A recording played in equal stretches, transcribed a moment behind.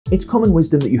It's common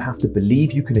wisdom that you have to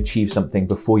believe you can achieve something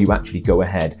before you actually go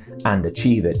ahead and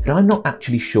achieve it. But I'm not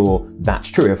actually sure that's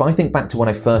true. If I think back to when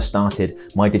I first started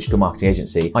my digital marketing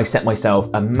agency, I set myself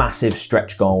a massive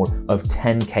stretch goal of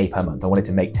 10K per month. I wanted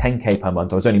to make 10K per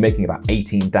month. I was only making about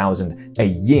 18,000 a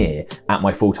year at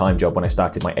my full-time job when I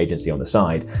started my agency on the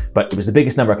side, but it was the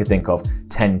biggest number I could think of,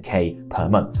 10K per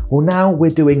month. Well, now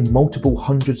we're doing multiple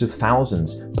hundreds of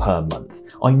thousands per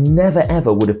month. I never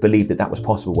ever would have believed that that was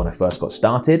possible when I first got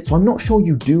started. So I'm not sure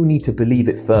you do need to believe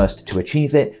it first to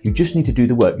achieve it. You just need to do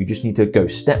the work. You just need to go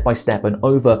step by step, and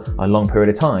over a long period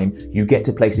of time, you get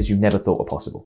to places you never thought were possible.